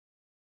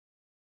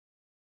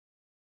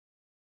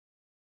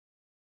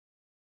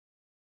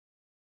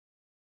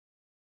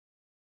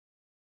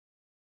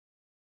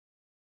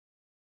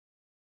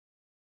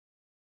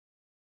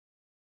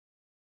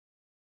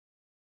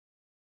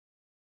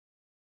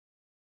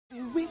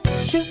We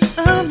wish you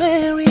a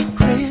Merry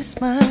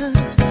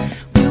Christmas.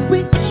 We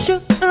wish you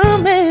a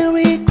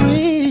Merry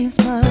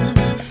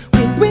Christmas.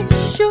 We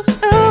wish you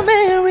a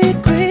Merry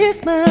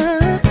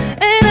Christmas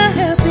and a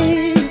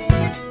Happy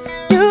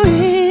New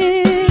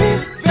Year.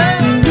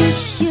 We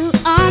wish you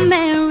a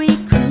Merry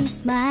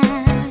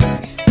Christmas.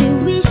 We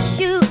wish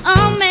you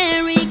a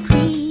Merry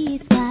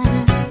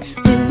Christmas.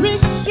 We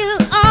wish you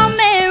a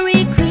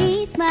Merry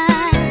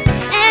Christmas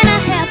and a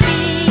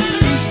Happy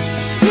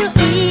New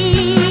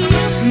Year.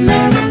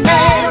 Merry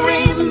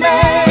Merry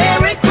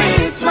Merry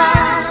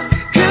Christmas.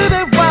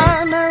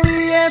 그대와 날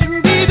위해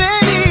준비된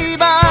이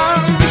밤.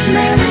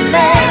 Merry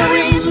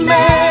Merry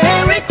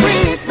Merry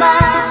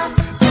Christmas.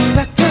 꿈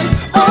같은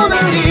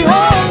오늘이 온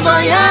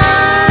거야.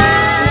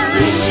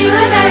 Wish you a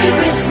Merry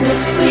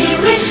Christmas. We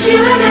wish you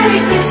a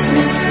Merry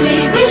Christmas. We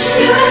wish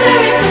you a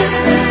Merry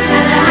Christmas and a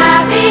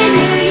Happy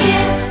New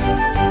Year.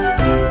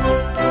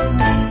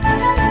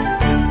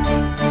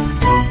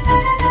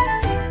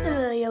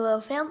 Hello, Yellow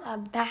Fam.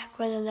 I'm back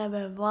with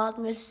another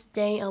Vlogmas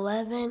Day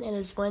 11. It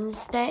is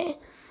Wednesday,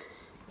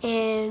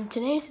 and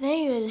today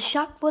is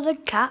Shop with a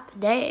Cop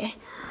Day.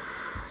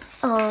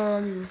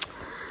 I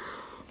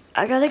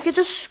gotta get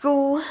to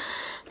school,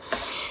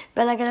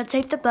 then I gotta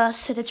take the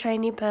bus to the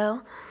train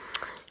depot,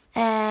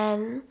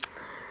 and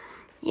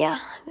yeah,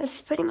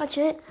 that's pretty much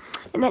it.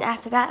 And then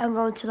after that, I'm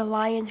going to the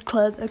Lions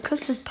Club, a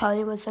Christmas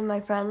party with some of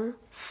my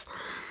friends.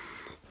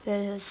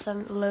 There's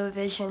some low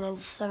vision and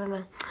some of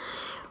them,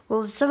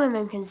 well, some of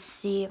them can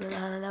see, but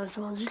I don't know,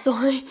 someone's just the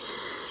only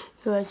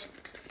who has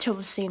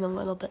trouble seeing a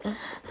little bit.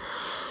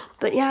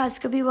 But yeah, it's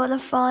gonna be a lot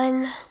of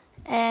fun,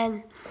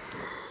 and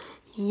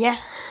yeah,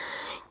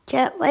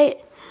 can't wait.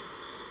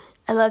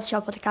 I love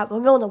Shop with a Cop. We're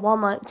going to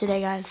Walmart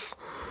today, guys.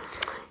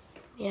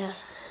 Yeah.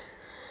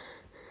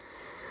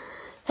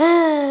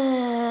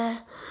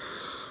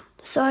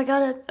 So I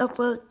gotta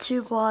upload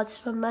 2 vlogs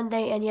from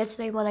Monday and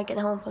yesterday when I get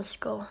home from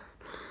school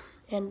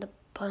and the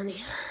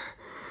party.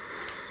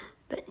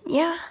 But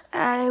yeah,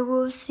 I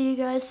will see you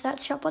guys at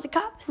Shop with a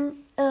Cop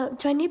and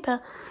train depot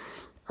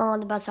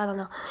on the bus. I don't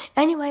know.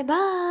 Anyway, bye.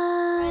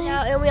 Right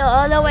now, and we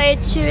are on our way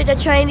to the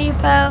train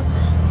depot,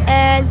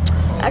 and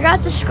I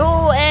got to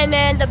school and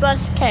then the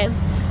bus came.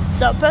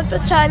 So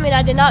perfect timing.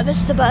 I did not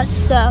miss the bus.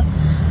 So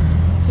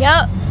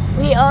yep,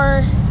 we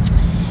are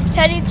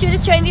heading to the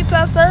train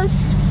depot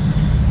first.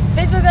 I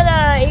think we're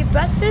gonna eat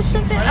breakfast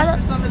or something.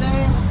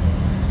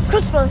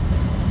 Christmas.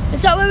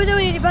 Is that what we're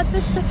doing? Eat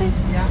breakfast or something?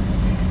 Yeah.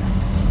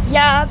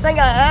 Yeah, I think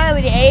I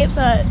already ate,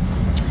 but...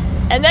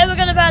 And then we're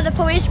gonna buy the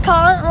police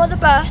car or the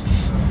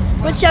bus,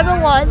 whichever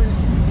one.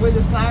 With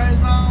the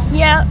sirens on?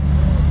 Yeah,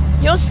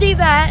 you'll see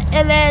that.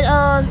 And then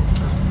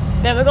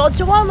we're going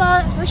to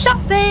Walmart for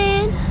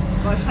shopping.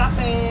 Go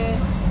shopping.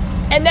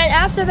 And then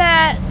after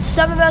that,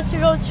 some of us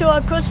will go to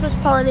our Christmas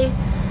party.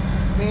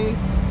 Me?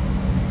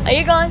 Are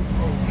you going?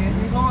 Okay,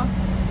 we going?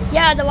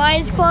 Yeah, the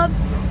Lions Club.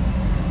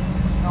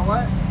 Know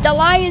what? The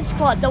Lions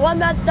Club, the one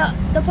that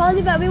the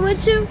party that we went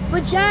to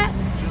with Jack.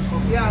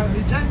 Yeah,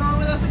 is Jack going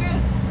with us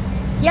again?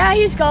 Yeah,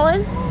 he's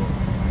going.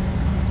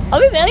 Are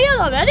we there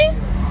already?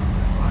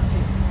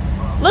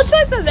 Let's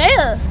wait for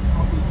Van.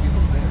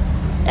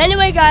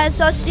 Anyway, guys,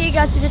 I'll see you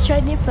guys to the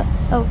train depot.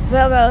 Oh,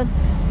 railroad.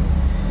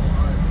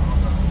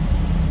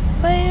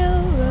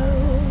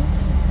 Railroad.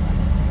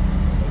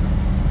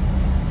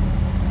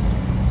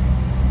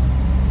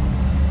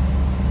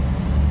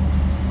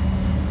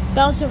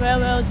 That was a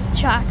railroad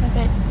track, I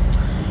think.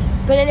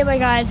 But anyway,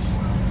 guys,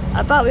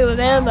 I thought we were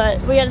there,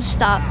 but we had to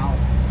stop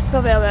for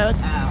railroad.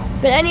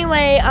 But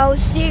anyway, I will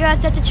see you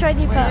guys at the train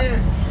depot.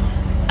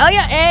 Oh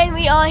yeah, and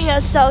we are here,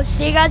 so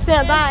see you guys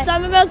later. Bye.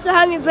 Some of us are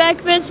having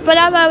breakfast, but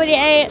I've already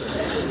ate.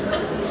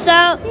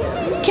 So,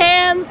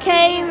 Cam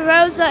came,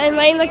 Rosa and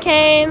Raymond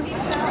came,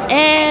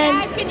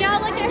 and... Guys, can y'all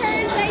look at her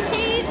and say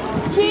cheese?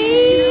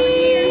 Cheese!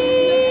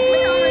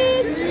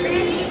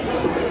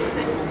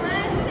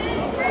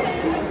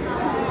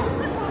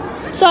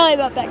 Sorry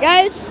about that,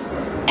 guys.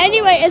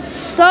 Anyway, it's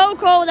so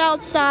cold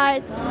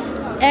outside,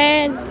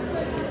 and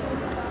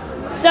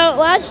so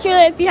last year,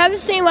 if you haven't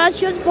seen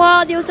last year's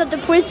vlog, it was at the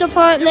police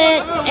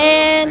department,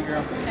 and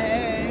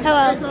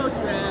hello.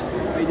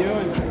 How you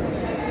doing?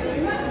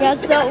 Yeah,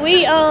 so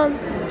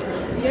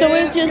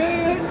we're just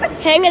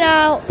hanging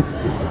out.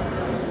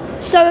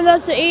 Some of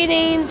us are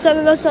eating, some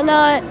of us are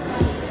not.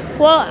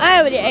 Well,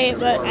 I already ate,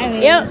 but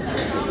yep.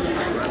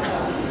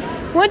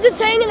 We're just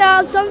hanging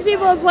out. Some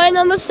people are playing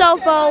on their cell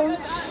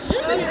phones.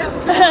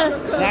 But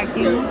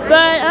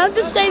I'm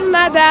just saving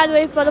my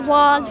battery for the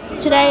vlog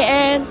today,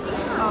 and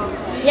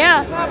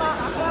yeah,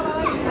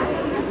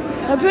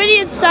 I'm pretty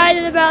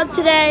excited about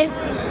today.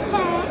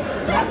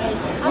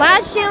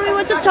 Last year we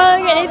went to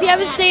Target. If you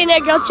haven't seen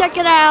it, go check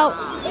it out.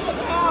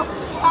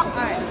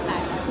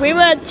 We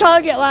went to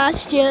Target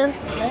last year.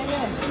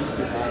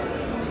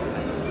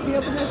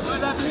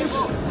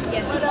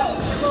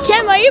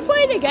 Kim, are you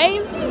playing the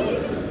game?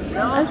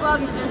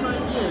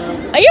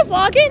 Are you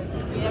vlogging?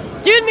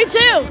 Dude, me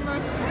too.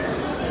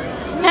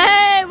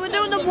 Hey, we're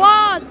doing the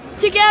vlog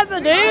together,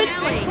 dude.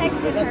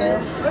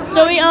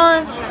 So we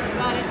are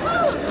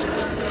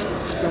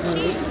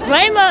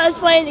Rainbow is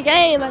playing the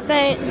game, I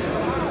think.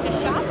 To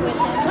shop with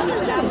them, and she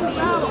said I would be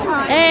able to.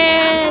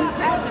 And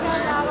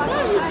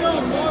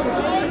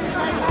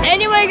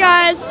anyway,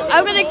 guys,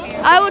 I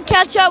will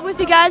catch up with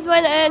you guys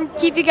when and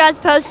keep you guys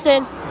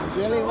posted.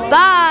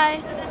 Bye.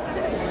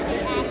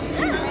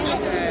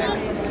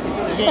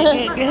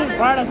 Get who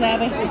brought us,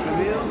 Abby.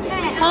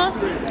 Huh?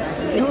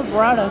 Get who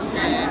brought us. I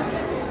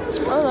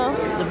don't know.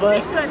 The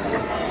bus.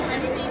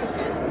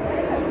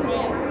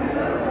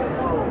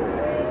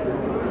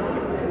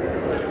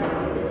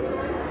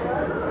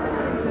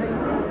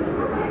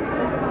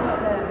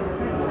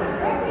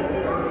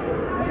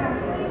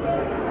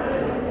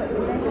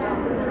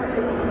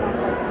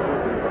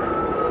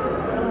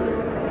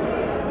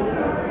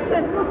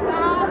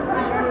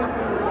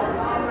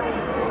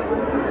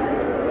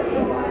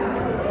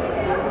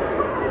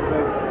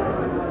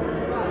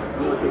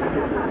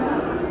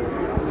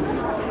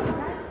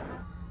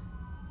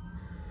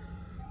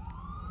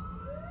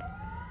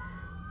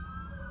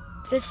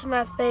 This is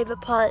my favorite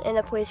part in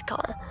a police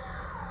car.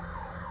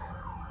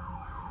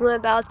 We're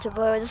about to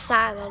blow the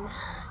siren.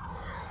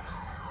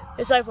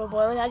 It's like we're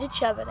blowing at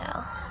each other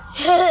now.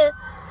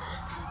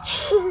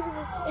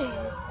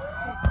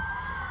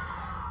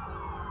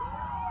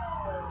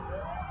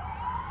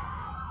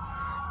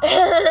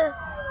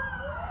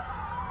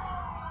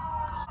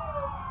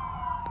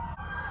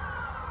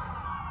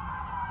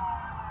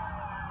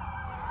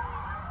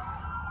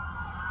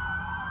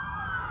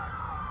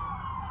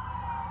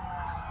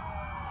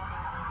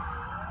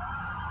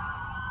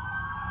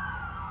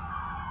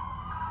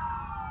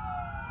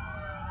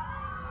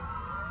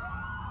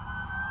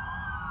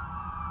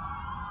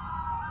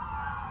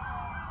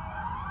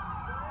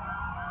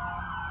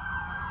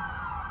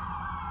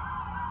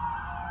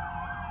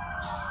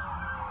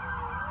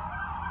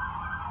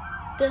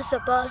 There's a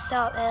bus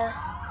out there.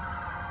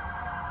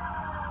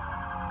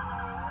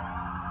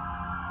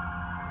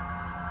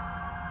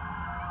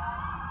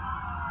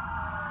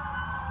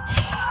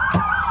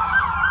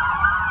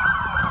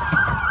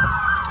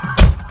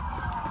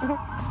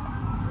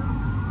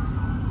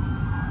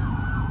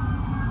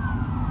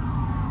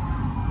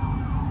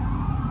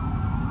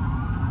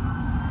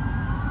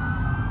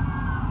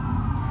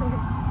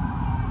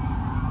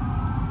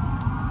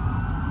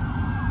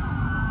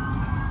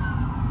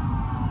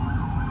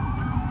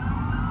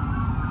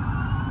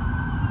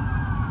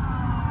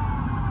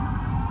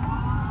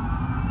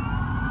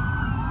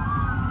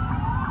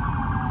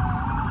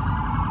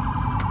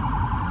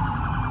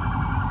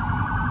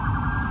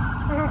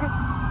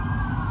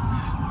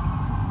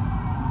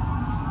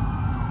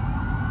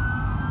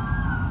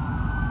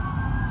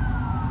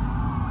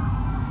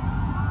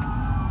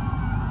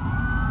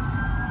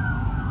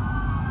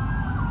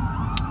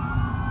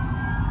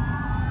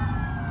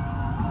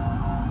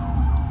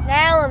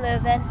 Now we're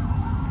moving.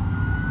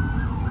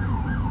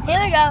 Here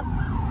we go.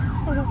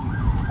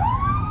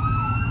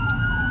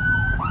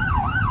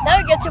 Now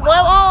we get to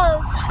blow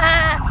walls.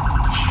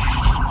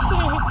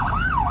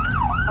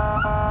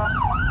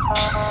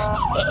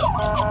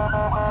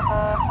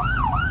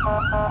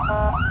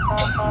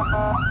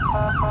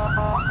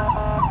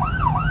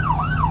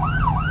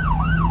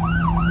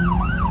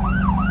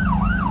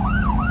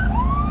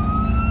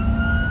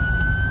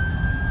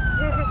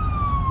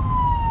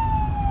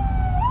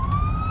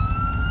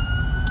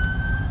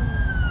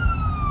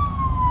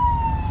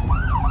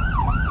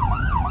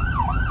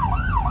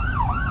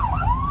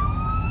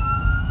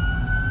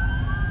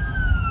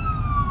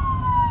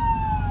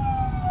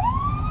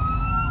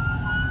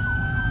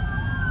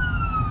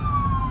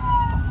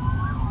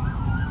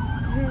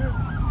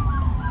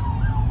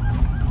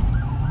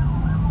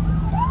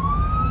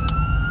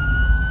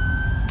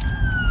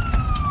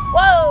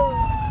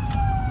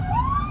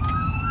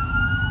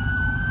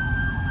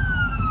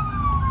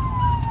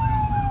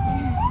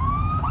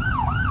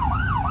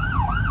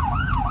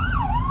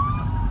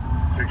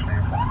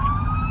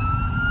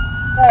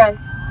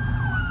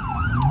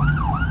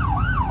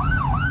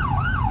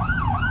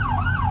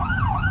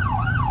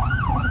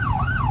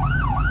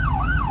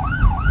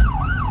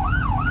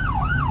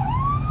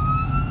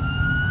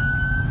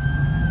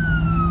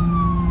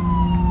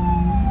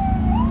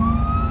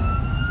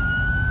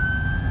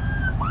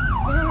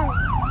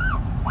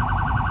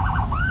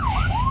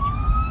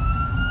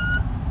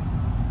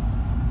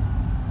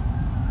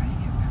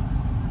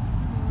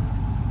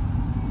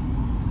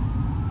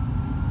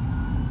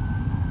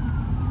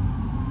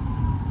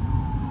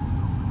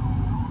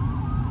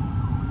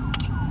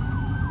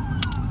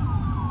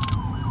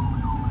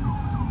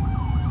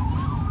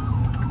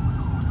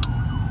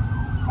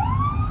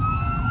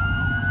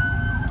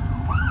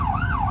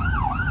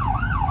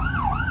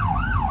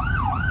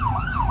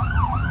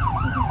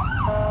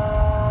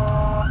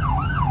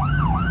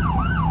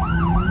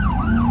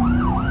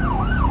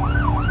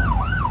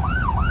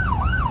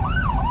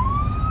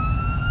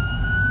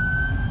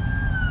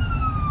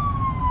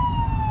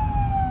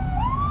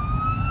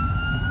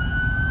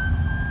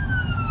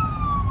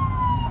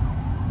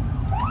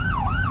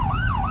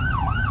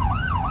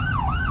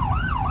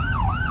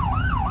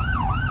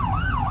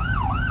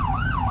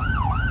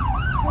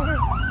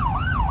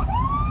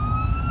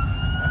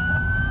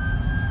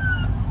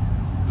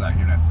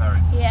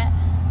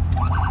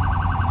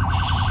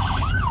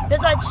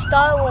 like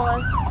Star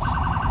Wars.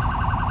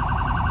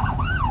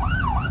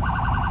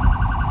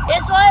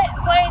 It's like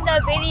playing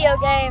the video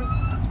game.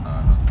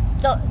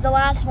 The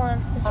last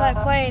one. It's like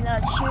playing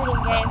a shooting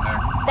game.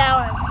 That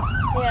one.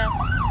 Yeah.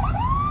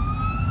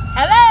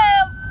 Hello!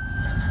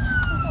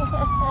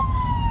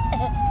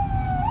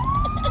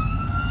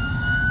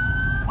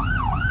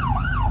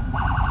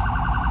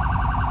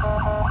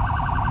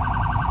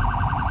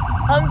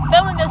 I'm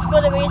filming this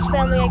for the Reese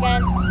family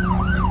again.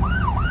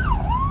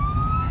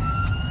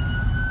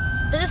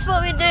 This is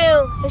what we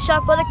do. We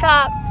shop for the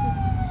cop.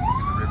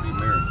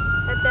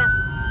 Right there.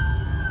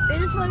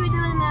 This is what we do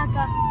in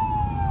America.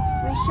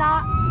 We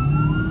shop.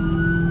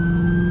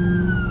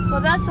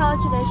 Well, that's our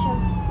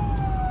tradition.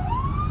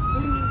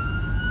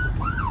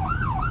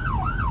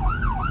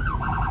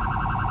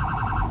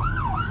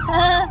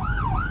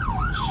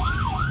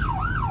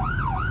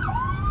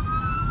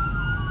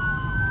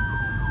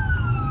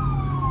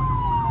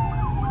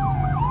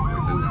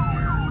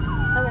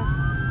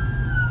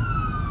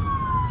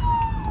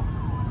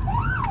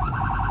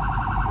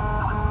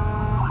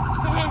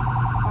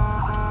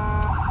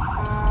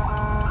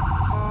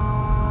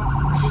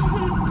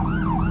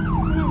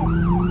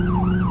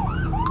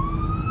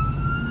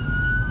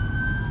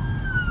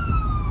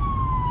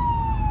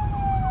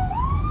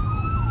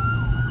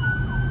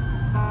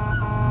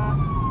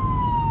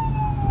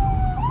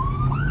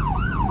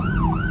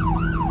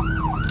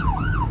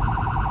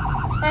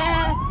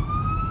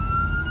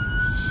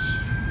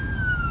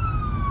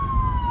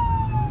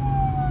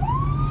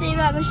 See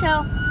that,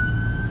 Michelle?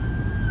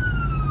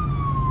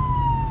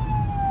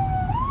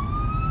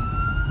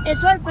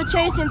 It's like for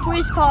chasing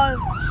police cars.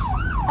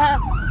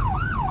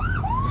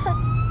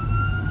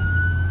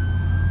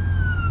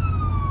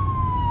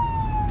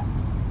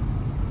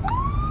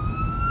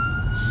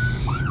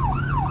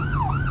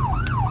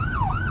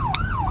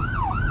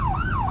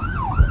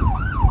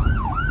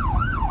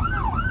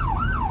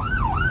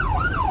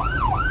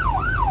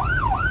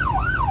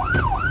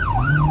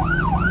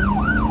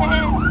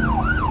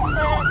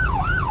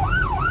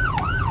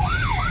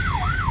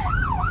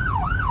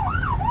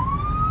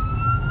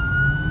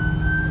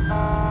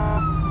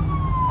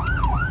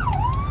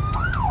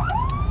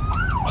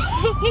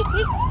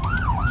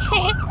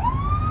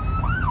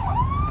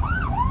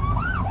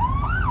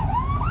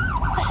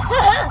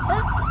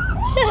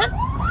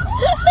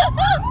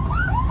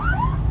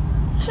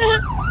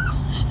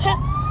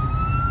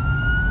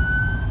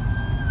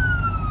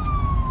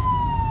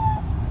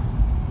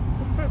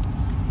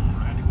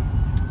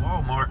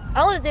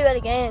 I want to do it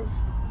again.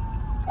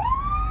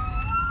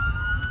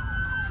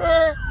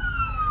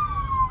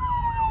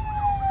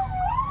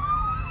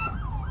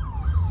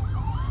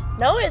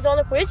 Noah's on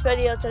the police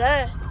video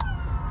today.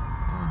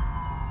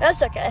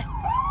 That's okay.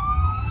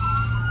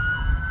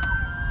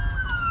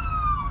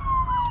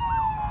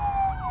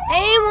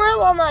 Ain't one at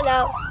Walmart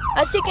now.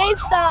 I see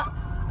GameStop.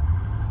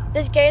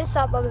 There's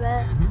GameStop over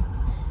there.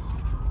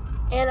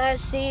 And I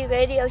see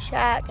Radio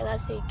Shack and I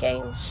see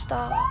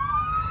GameStop.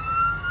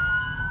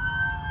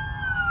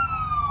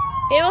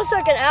 It looks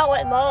like an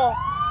outlet mall.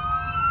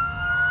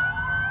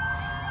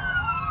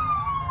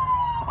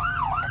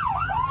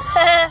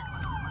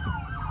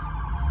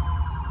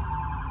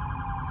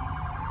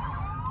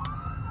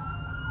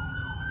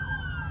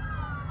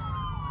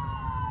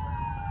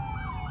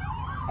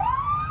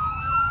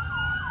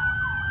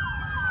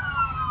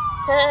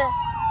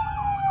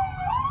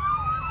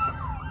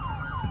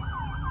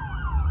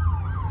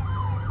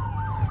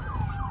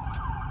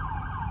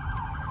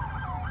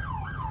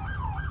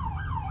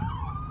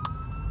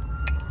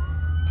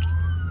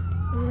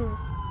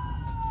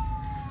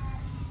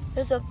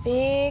 There's a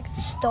big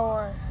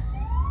store.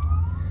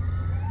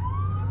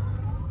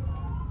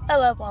 I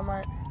love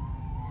Walmart.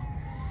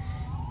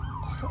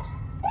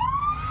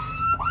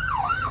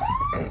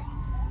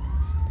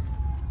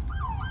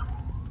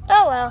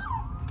 Oh well.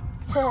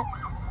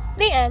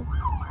 The end.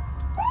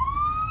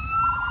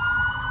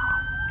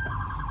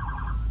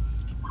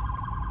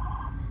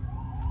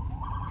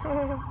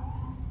 Alright,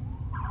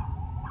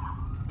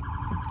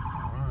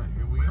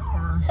 here we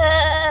are.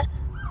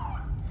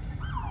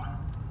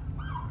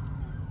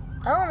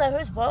 I don't know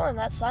who's blowing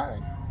that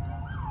sign.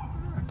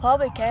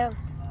 Probably Cam.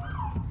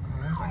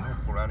 I'll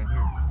pull right in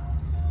here.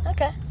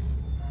 Okay.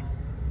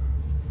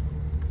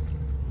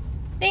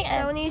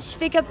 So when you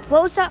speak up,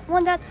 what was that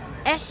one that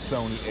X?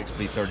 Sony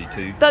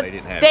XP32. But they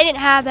didn't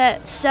have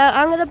it. So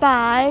I'm gonna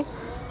buy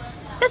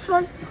this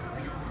one.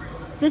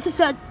 This is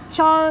a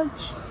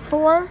charge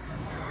 4.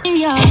 Touch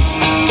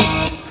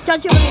it.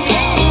 Touch it.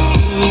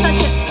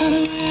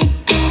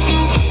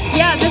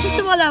 Yeah, this is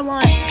the one I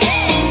want.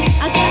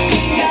 I saw it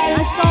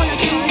at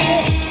Target.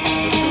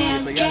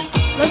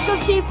 Let's go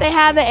see if they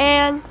have it,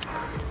 and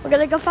we're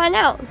gonna go find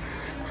out.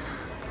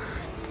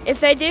 If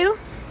they do,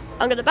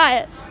 I'm gonna buy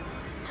it.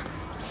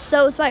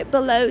 So it's like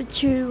below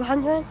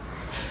 $200.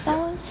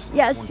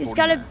 Yes, it's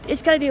gotta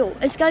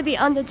be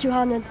under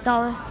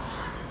 $200.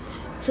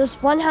 So it's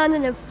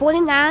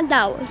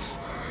 $149.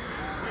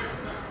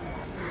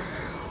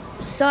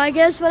 So I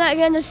guess we're not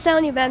getting the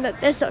Sony band, but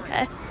it's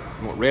okay.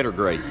 You want red or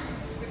gray?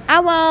 I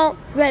want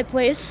red,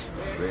 please.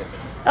 Red.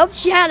 Oh,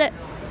 she had it.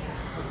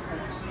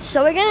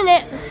 So we're getting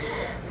it.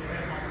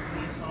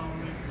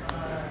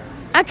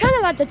 I kind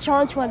of like the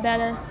charge one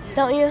better,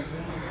 don't you?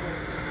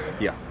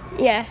 Yeah.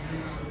 Yeah.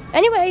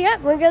 Anyway, yeah,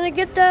 we're gonna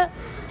get the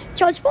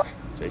charge 4.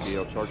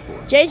 JBL charge 4.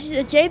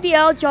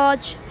 JBL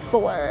charge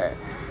 4.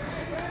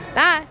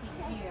 Bye.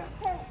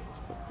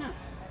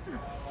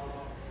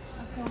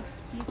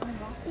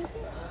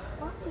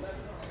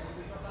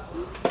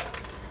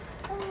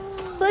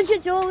 Push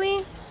it,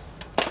 Julie.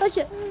 Push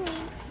it.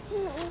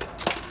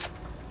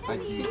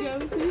 Thank you.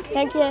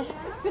 Thank you.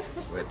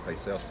 We had to pay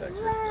sales tax.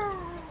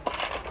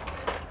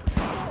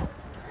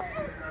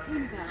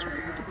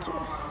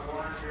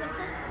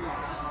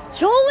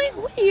 Julie,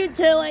 what are you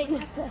doing?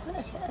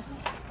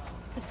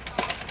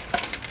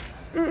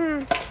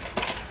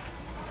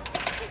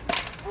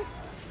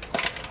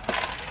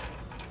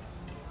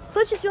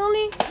 Push it,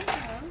 Julie.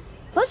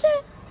 Push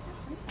it.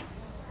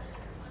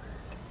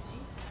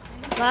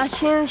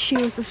 Last year, she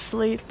was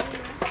asleep.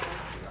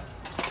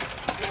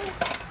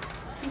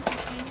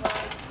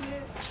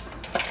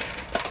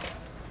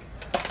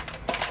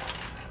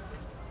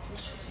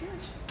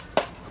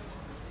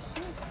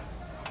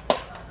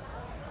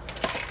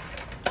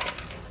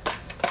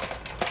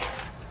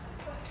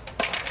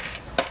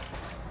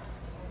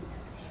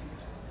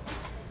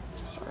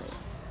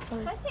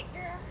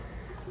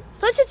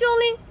 Push it,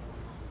 Julie.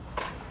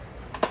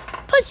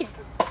 Push it.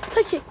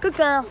 Push it. Good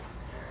girl.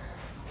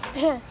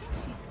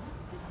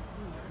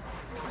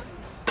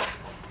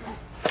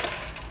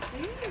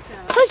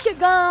 Push it,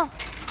 girl.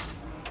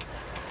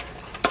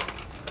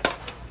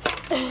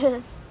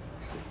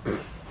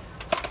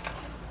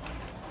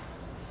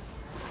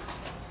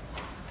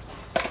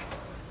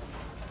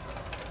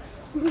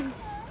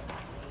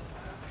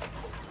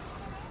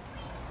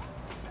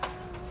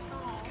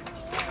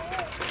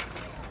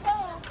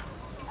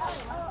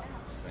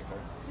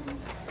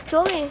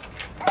 Julie,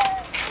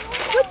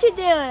 what you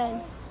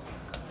doing?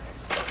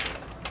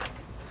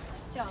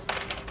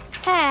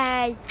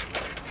 Hey.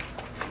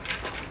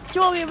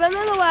 Julie,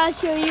 remember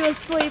last year you were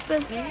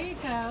sleeping? There you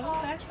go.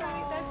 That's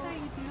right. That's how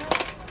you do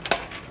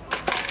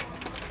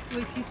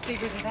it. Well, she's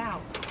figured it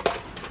out.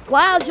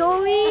 Wow,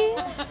 Julie.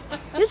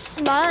 You're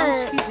smart.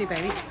 Oh, excuse me,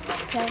 baby.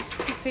 Okay.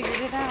 She figured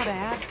it out,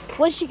 Abs.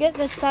 What'd she get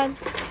this time?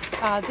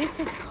 This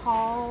is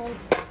called...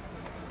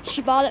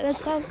 She bought it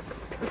this time?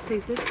 Let's see,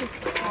 this is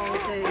called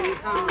a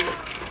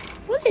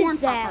What corn is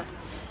that? popper.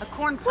 A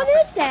corn popper. What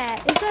is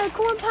that? Is that a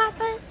corn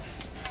popper?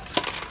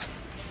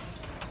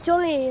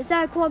 Julie, is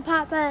that a corn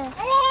popper?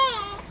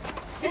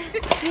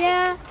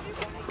 Yeah.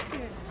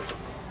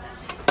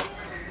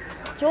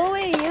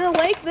 Julie, you're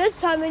awake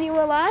this time than you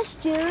were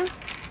last year.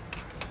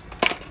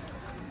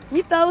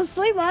 You fell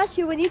asleep last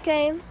year when you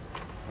came.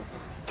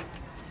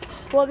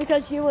 Well,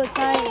 because you were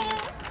tired.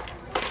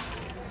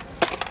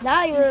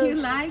 Now you're... You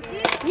like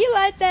it? You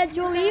like that,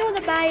 Julie. You want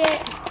to buy it.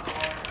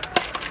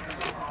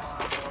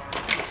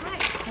 That's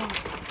right. So,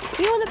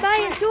 You want to buy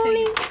it,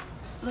 Julie?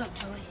 look,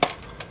 Julie.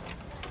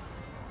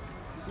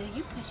 Now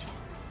you push it.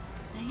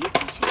 Now you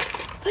push it.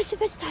 Push it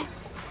this time.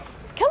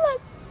 Come on.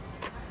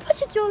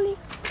 Push it, Julie.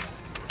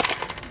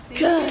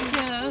 There you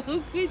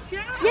go. Good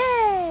job.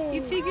 Yay.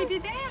 You figured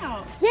it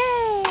out. Yay.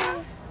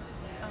 Oh,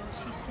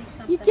 she sees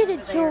something You did over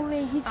it, there.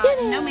 Julie. You did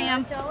it. No,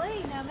 ma'am.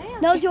 Jolie, no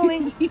ma'am. No,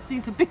 Julie. She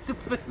sees a piece of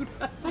food.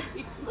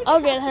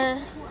 I'll get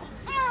her.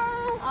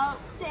 Oh,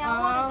 see, I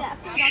wanted that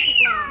food off the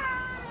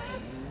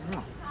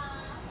ground.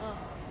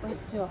 Good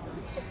job.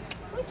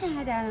 What's that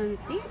on there?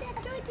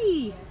 That's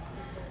Dodie.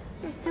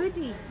 That's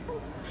Dodie.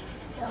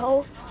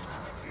 No.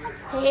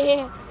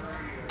 Hey.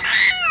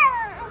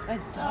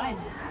 That's done.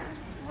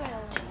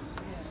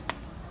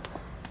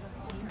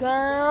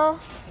 Girl,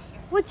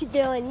 what you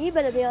doing? You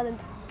better be on the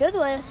good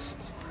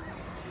list.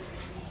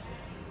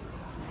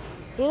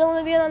 You don't want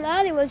to be on the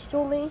naughty list,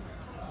 Julie.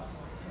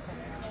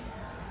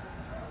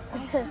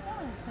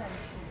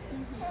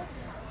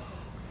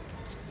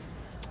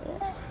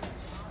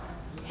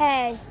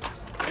 Hey.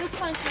 Which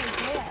one should we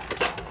get?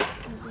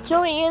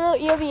 Julie,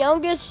 you're the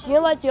youngest.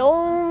 You're like the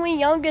only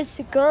youngest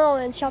girl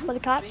in Shop for the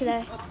Cop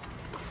today.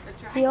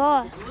 You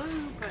are.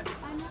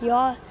 You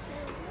are.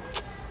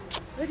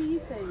 What do you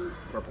think?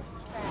 Purple.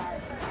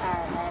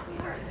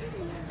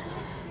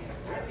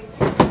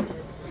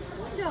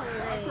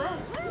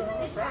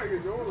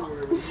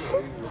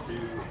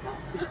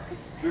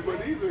 But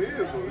these are his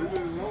though. This is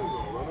his own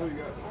though. I know you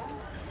got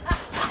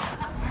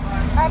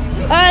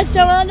Alright, so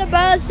we're on the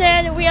bus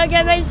and we are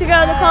getting ready to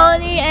go to the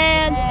colony,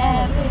 and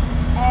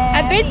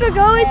I think we're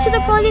going to the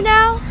colony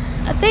now.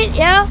 I think,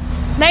 yeah,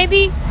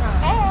 maybe.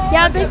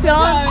 Yeah, I think we are.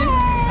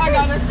 I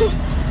got to school.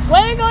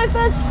 Where are you going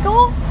for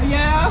school?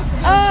 Yeah.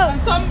 Oh.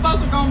 And some of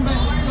us are going back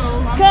to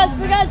school. Because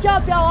we got to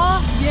drop y'all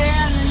off.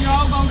 Yeah, and then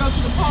y'all going to go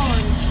to the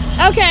party.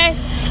 Okay.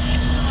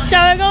 So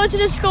we're going to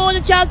the school to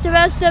drop the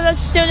rest of the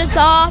students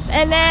off,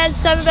 and then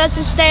some of us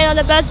are staying on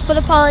the bus for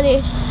the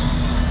colony.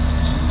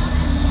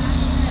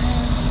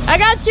 I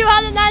got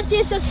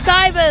 219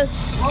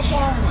 subscribers.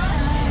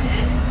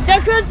 The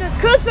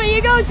Christopher,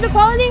 you going to the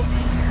colony?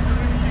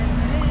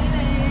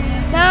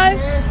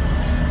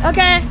 No?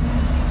 Okay.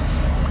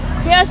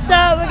 Yeah, so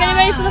we're getting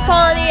ready for the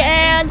party,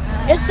 and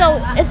it's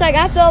like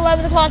after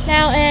 11 o'clock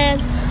now,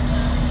 and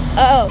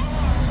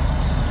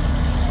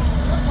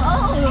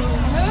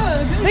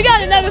we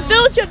got another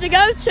field trip to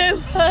go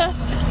to.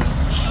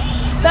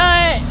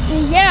 But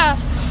yeah,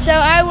 so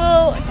I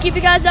will keep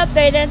you guys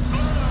updated.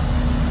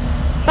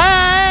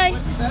 Bye.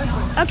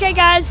 Okay,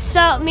 guys.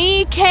 So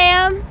me,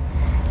 Cam,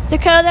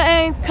 Dakota,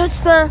 and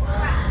Christopher,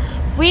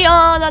 we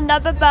on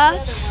another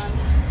bus.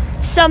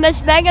 So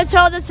Miss Megan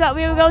told us that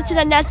we will go to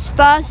the next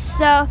bus.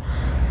 So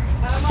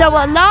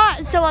we're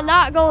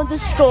not going to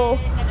school.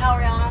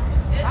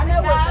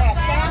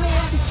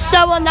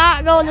 So we're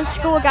not going to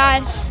school,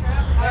 guys.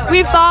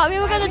 We thought we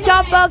were gonna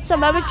drop off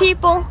some other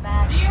people.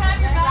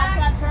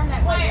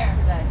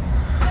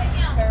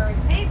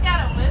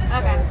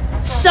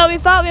 So we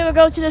thought we would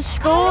go to the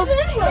school,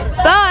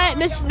 but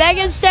Miss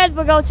Megan said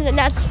we'll go to the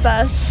next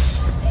bus.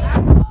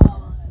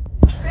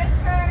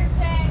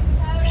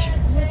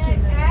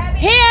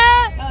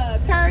 Here!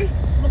 Curry.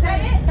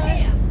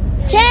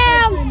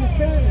 Cam!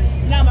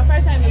 No, my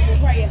first name is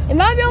LaPraya.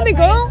 Am I the only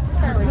girl?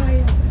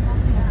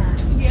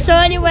 So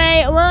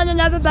anyway, we're on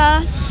another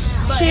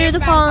bus to the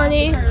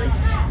party.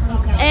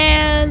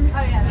 And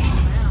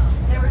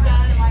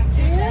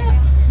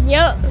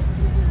yep.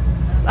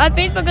 I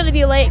think we're gonna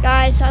be late,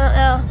 guys. I don't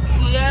know.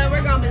 Yeah,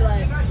 we're gonna be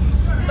late.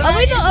 Are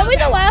we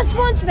the last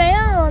ones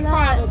there or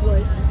not?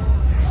 Probably.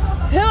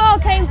 Who all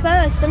came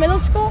first? The middle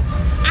school?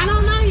 I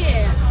don't know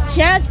yet.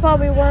 Chad's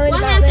probably worried We'll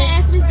about have to me.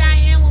 ask Miss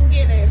Diane when we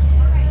get there.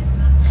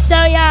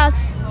 So yeah,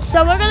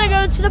 so we're gonna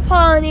go to the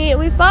party.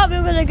 We thought we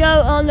were gonna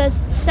go on the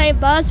same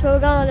bus, but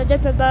we're going on a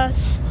different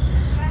bus.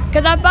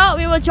 Cause I thought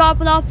we were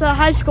dropping off the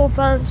high school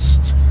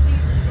first.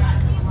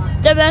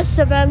 The rest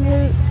of them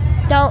who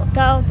don't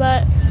go,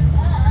 but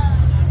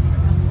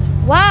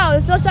wow,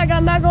 it feels like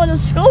I'm not going to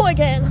school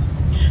again.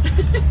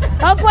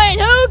 I'm playing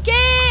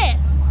hooky!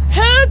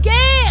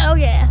 Hooky! Oh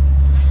yeah.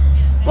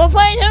 We're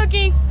playing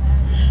hooky.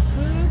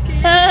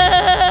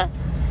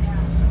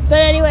 But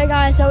anyway,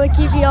 guys, I will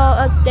keep you all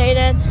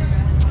updated.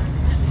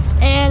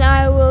 And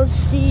I will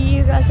see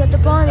you guys at the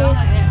party.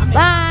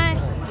 Bye!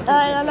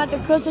 I'm at the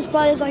Christmas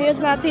party, so here's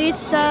my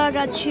pizza. I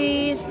got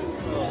cheese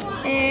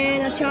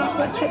and a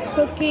chocolate chip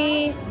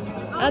cookie.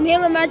 I'm here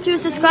with my 2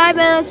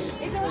 subscribers.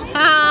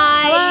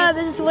 Hi! Hello,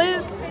 this is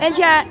Luke and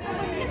Chat.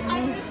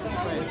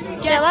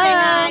 Hello!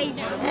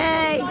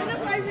 Hey!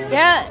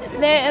 Yeah,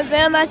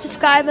 they're my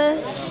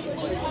subscribers.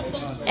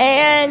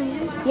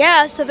 And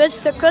yeah, so this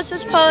is the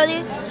Christmas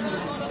party.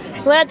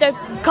 We're at the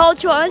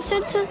Cultural Arts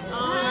Center.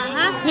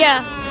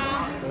 Yeah.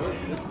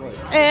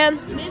 And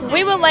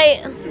we were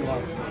late.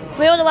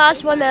 We were the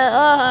last one there.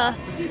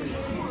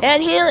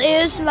 And here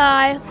is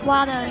my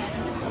water.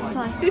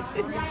 Sorry.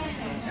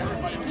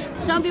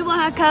 Some people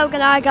have Coke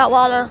and I got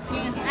water.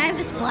 I have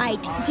a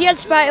Sprite. He has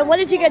Sprite. And what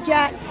did you get,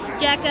 Jack?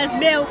 Jack has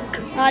milk.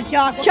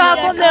 Chocolate.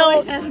 Chocolate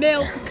milk. Has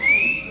milk.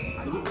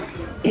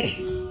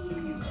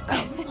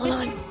 Hold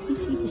on.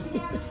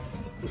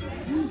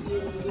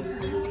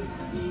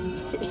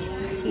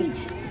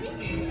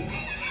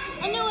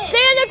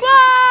 Santa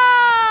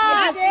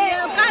Claus!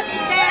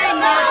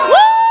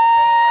 Woo!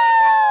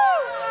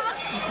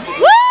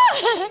 Woo!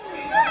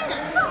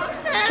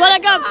 But I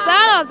got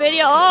that on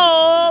video.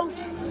 Oh!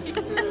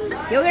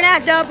 You're gonna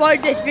have to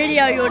upload this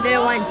video you're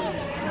doing.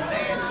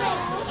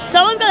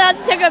 Someone's gonna have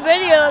to take a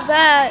video of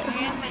that.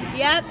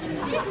 Yep.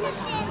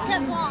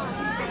 Santa Claus.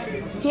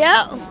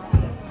 Yep.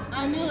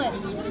 I knew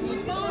it.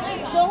 The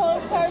whole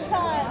church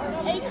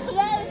time. A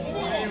classic.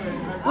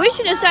 We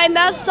should have sang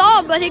that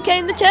song, but he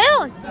came to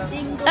town.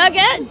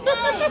 Again.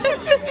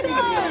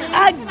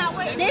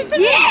 This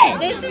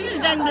is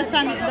done the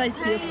song that goes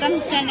here.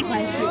 Come Santa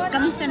Claus here.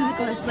 Come Santa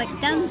Claus. Like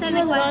come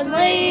Santa Claus.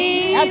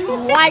 That's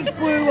right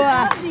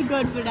for be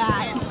good for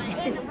that.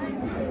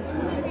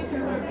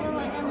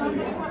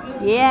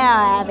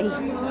 Yeah, Abby.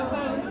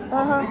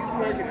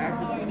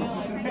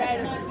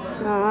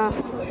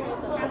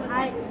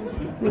 I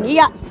mean, you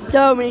got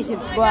so many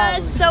subscribers.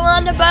 Guys, so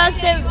on the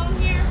bus and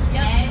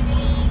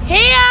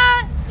here.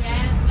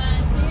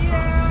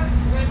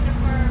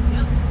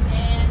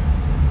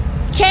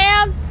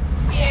 Cam.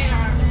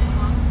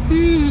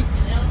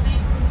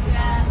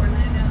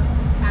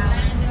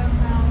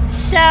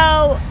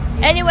 So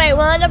anyway,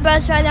 we're on the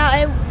bus right now,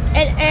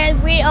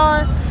 and we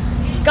are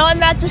going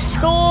back to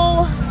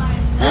school.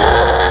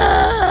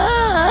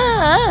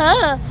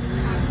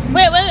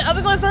 Wait, are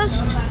we going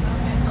first?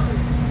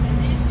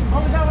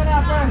 What we going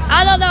out first?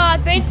 I don't know. I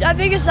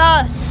think it's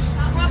us.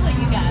 Probably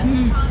you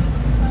guys.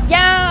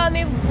 Yeah, I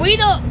mean we're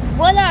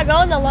not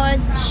going to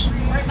lunch.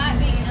 Or it might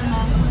be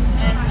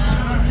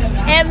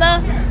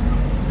Emma.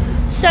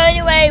 So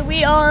anyway,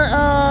 we are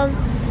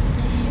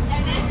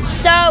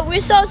so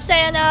we saw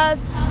Santa,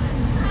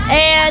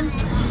 and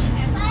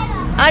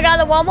I got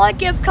a Walmart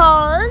gift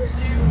card.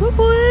 Whoop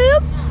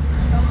whoop.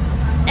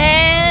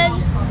 And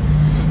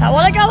I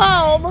want to go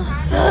home,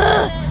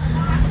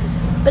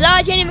 but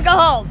I can't even go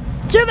home.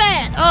 Too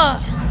bad. Oh,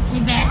 too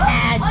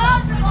bad.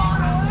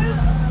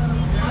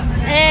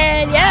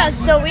 And yeah,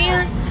 so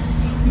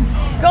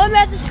going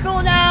back to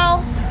school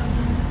now.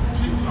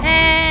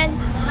 And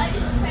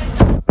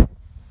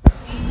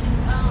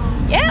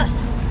yeah.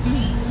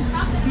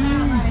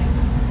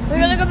 We're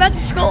gonna go back to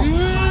school.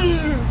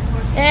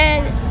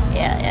 And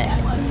yeah.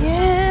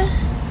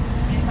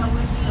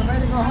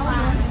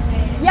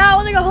 Yeah, I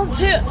wanna go home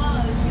too.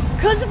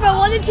 Christopher,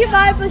 what did you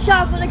buy for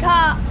shop for the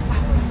car?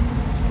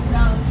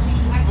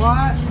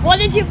 What? What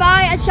did you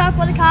buy at shop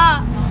for the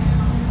car?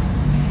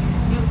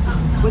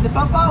 With the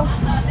popo?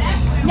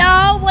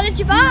 No, what did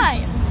you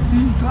buy?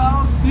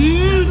 Clothes.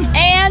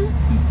 And?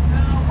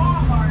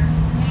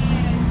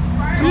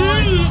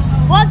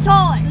 What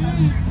toy?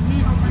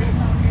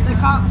 The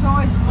cop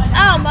toys.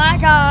 Oh my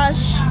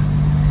gosh.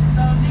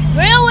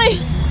 Really?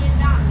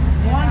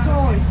 One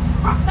toy.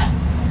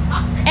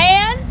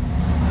 And?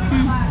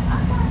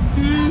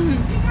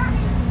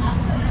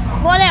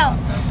 What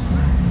else?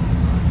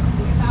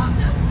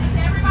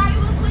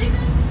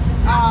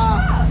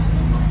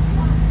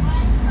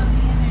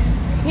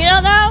 You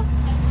don't know?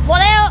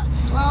 What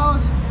else?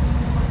 Clothes.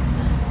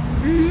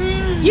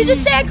 You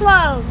just said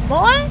clothes,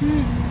 boy.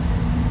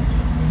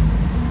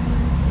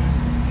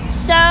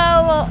 So,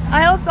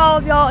 I hope all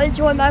of y'all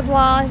enjoyed my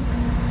vlog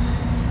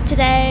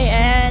today,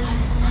 and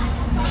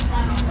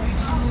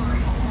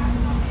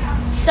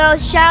so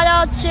shout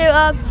out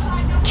to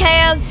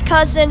Cam's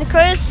cousin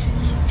Chris.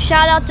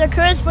 Shout out to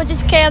Chris, which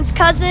is Cam's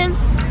cousin.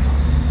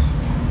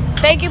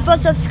 Thank you for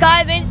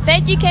subscribing.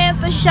 Thank you, Cam,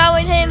 for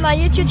showing him my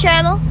YouTube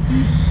channel.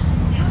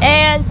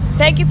 And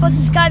thank you for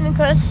subscribing,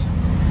 Chris.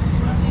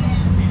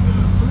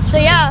 So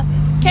yeah,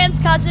 Cam's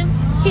cousin,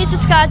 he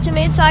subscribed to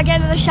me, so I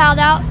gave him a shout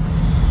out.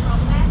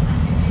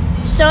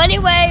 So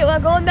anyway, we're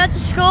going back to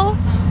school,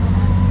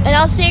 and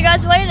I'll see you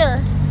guys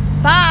later.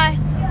 Bye.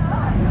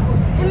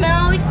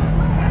 Tomorrow's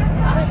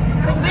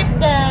Christmas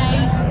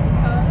Day.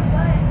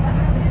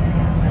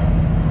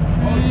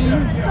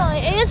 Sorry,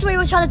 Ansley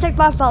was trying to take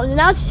my phone, and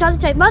now she's trying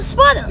to take my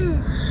sweater.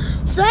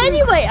 So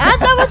anyway,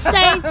 as I was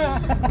saying,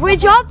 we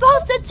dropped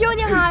off at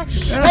junior high,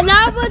 and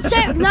now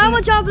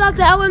we're dropping off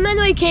the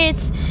elementary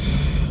kids,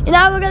 and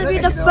now we're gonna be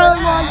the third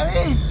one.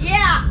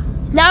 Yeah.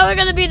 Now we're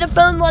gonna be the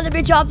third one to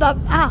be dropped off.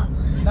 Ow.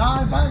 No,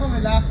 I'm probably gonna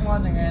be the last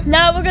one again.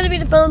 No, we're gonna be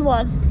the third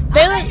one.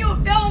 I thought you were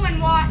filming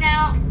what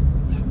now?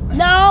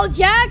 No,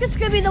 Jack is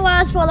gonna be the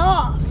last one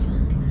off.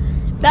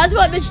 That's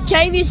what Miss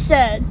Jamie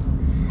said.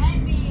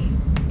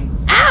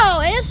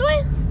 Ow,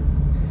 Ansley!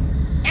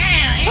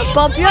 I'll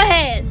bump your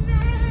head.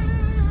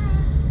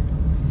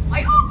 Are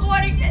you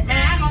going to this?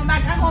 I'm going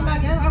back.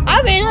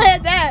 I'm hitting her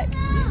head back.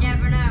 You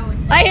never know.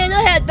 I hit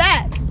her head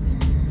back.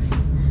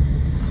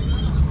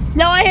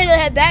 No, I hit her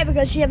head back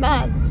because she hit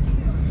mine.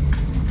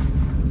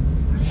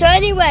 So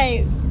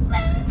anyway,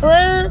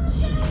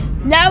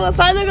 now we're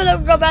finally gonna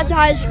go back to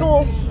high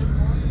school.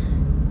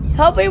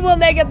 Hopefully we'll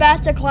make it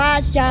back to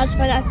class,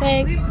 Jasmine, I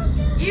think.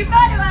 You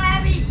better,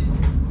 Abby.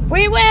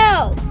 We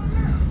will.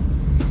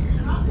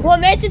 We'll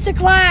make it to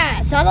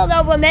class. I don't know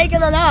if we'll make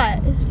it or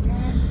not.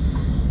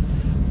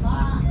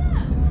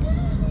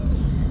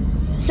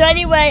 So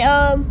anyway,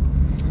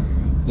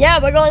 yeah,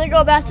 we're going to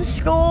go back to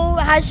school,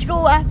 high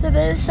school after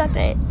this, I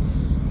think.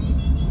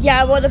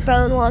 Yeah, we're the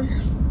phone one.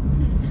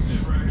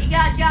 You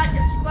got to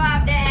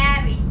subscribe to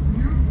Abby.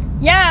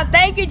 Yeah,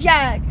 thank you,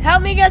 Jack.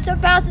 Help me get to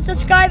 1,000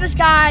 subscribers,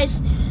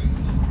 guys.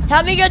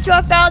 Help me get to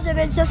 1,000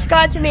 and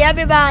subscribe to me,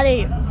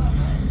 everybody.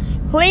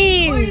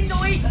 Please.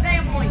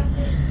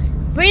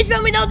 Please,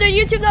 when we don't do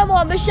YouTube no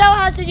more. Michelle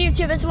has a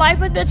YouTube. It's Life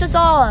with Mrs.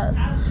 Olive.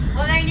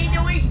 Well, they need to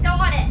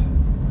restart it.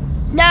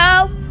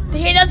 No,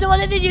 he doesn't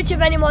want to do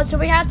YouTube anymore, so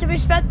we have to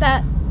respect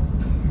that.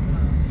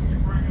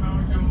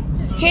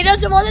 He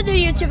doesn't want to do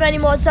YouTube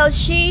anymore, so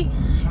she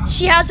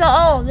has her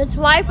own. It's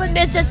Life with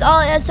Mrs.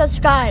 Olive, and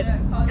subscribe.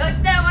 There's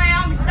no way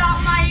I'm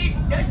stopping my.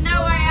 There's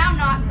no way I'm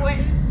not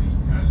quitting.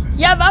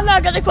 Yeah, but I'm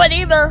not gonna quit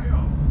either.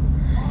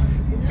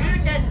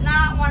 Who does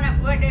not want to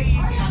quit a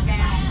YouTube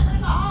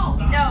channel?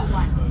 No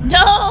one.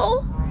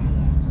 No.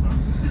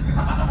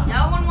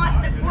 No one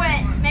wants to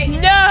quit.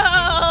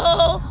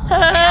 No.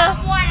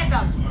 I'm one of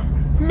them.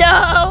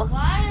 No.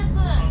 Why is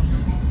it?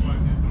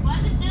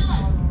 What's it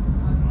doing?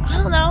 I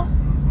don't know.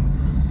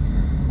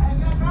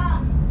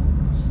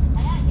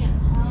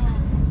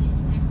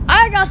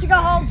 I got to go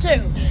home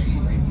too.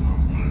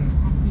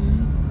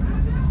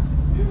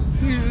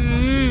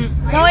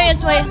 No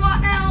answer. What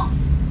now?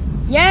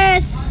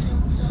 Yes.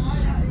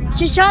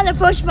 She's trying to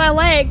push my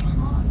leg.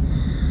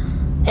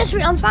 Yes,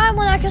 I'm fine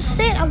when I can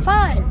sit. I'm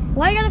fine.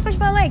 Why are you gonna push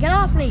my leg? Get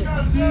off me.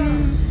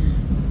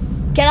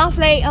 Get off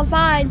me. I'm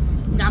fine.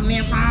 Got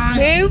me fine.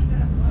 Move.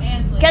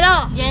 Get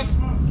off. Yes.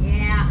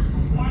 Yeah.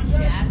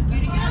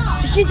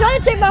 She's trying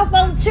to take my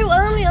phone too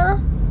earlier.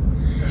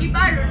 You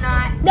better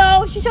not.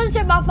 No, she's trying to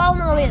take my phone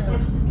earlier.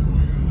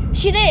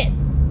 She did.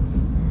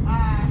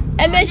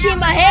 And then she hit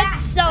my head,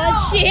 so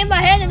she hit my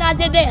head and I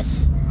did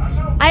this.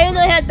 I hit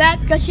her head back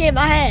because she hit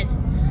my head.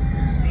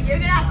 You're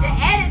gonna have to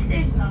edit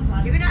this.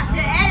 You're gonna have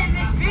to edit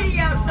this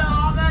video to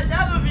all those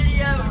other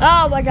videos.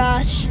 Oh my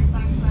gosh. You're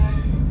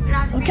gonna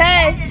have to be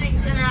Okay. editing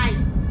tonight.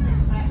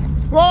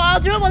 Well, I'll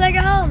do it when I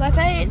get home, I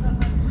think.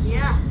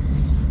 Yeah.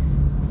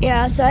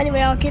 Yeah, so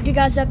anyway, I'll keep you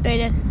guys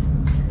updated.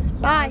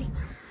 Bye.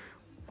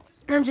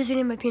 I'm just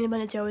eating my peanut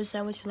butter jelly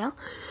sandwich now.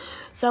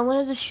 So I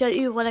wanted to show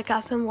you what I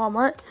got from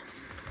Walmart.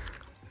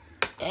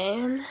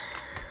 And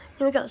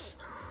here it goes.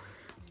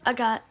 I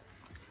got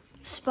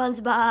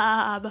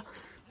SpongeBob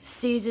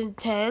Season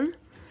 10.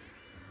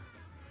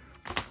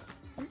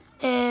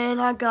 And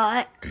I've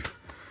got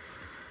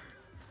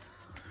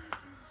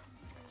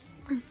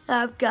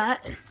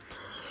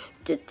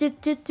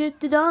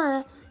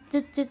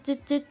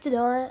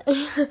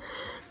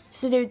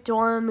so the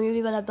Dora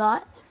movie that I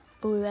bought,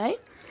 Blu-ray.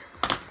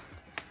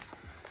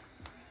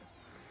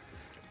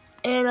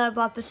 And I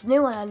bought this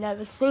new one I've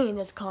never seen.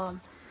 It's called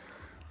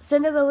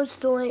Cinderella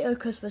Story or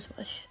Christmas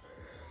Wish.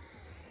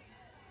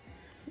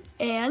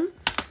 And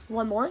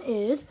one more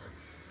is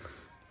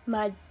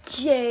my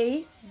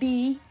JBL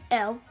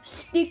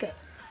speaker.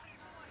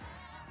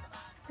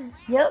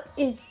 Yep,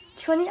 it's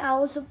 20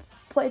 hours of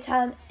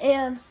playtime,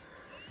 and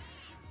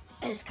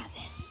it's got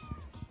this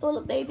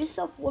little baby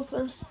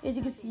subwoofers.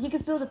 You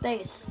can feel the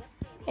bass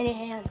in your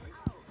hand.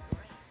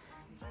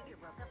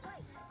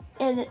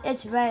 And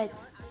it's red.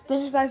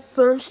 This is my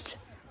first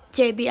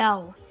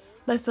JBL.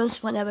 My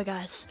first one ever,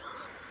 guys.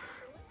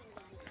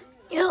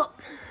 Yep.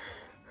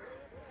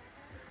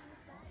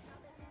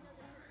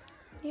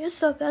 Yeah,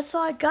 so that's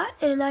all I got.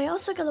 And I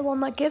also got a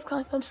Walmart gift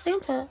card from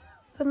Santa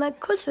for my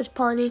Christmas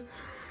party.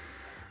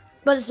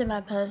 But it's in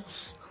my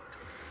purse.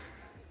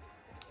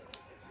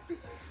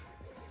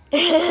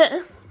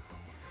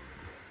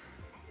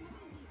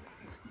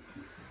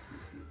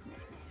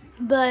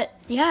 But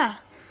yeah,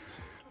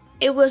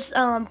 it was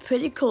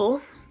pretty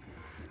cool.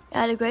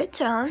 I had a great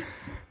time.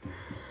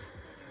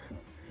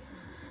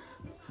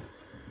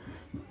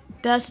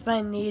 Best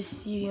friend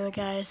needs you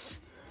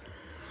guys.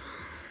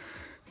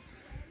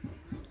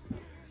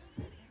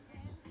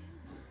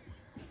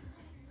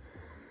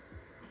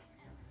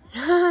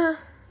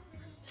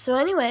 So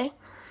anyway,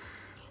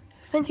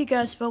 thank you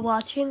guys for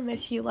watching. Make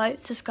sure you like,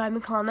 subscribe,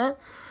 and comment.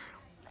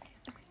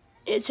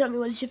 And tell me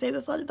what is your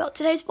favorite part about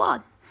today's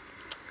vlog.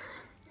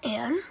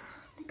 And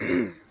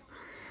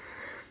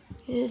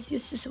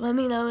just let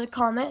me know in the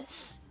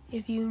comments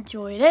if you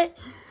enjoyed it.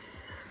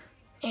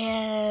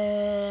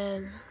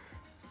 And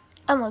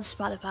I'm on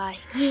Spotify.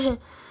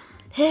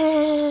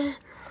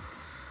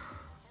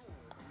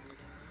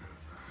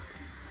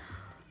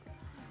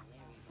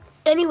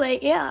 Anyway,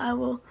 yeah, I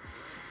will.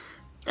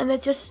 And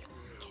it just,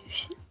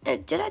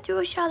 did I do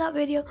a shout out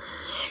video?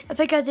 I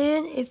think I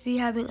did. If you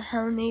haven't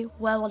heard me,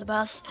 well, all the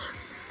best.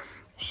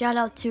 Shout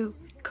out to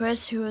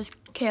Chris, who is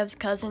Kev's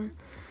cousin.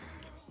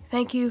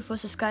 Thank you for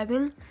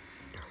subscribing.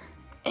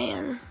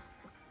 And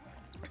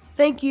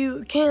thank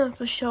you, Cam,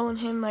 for showing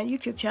him my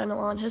YouTube channel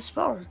on his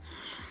phone.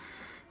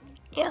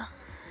 Yeah.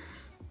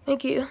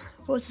 Thank you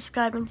for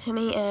subscribing to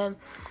me, and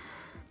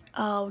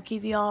I'll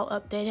keep you all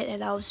updated,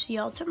 and I'll see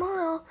y'all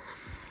tomorrow.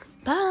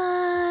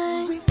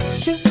 Bye.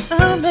 Wish you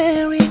a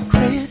Merry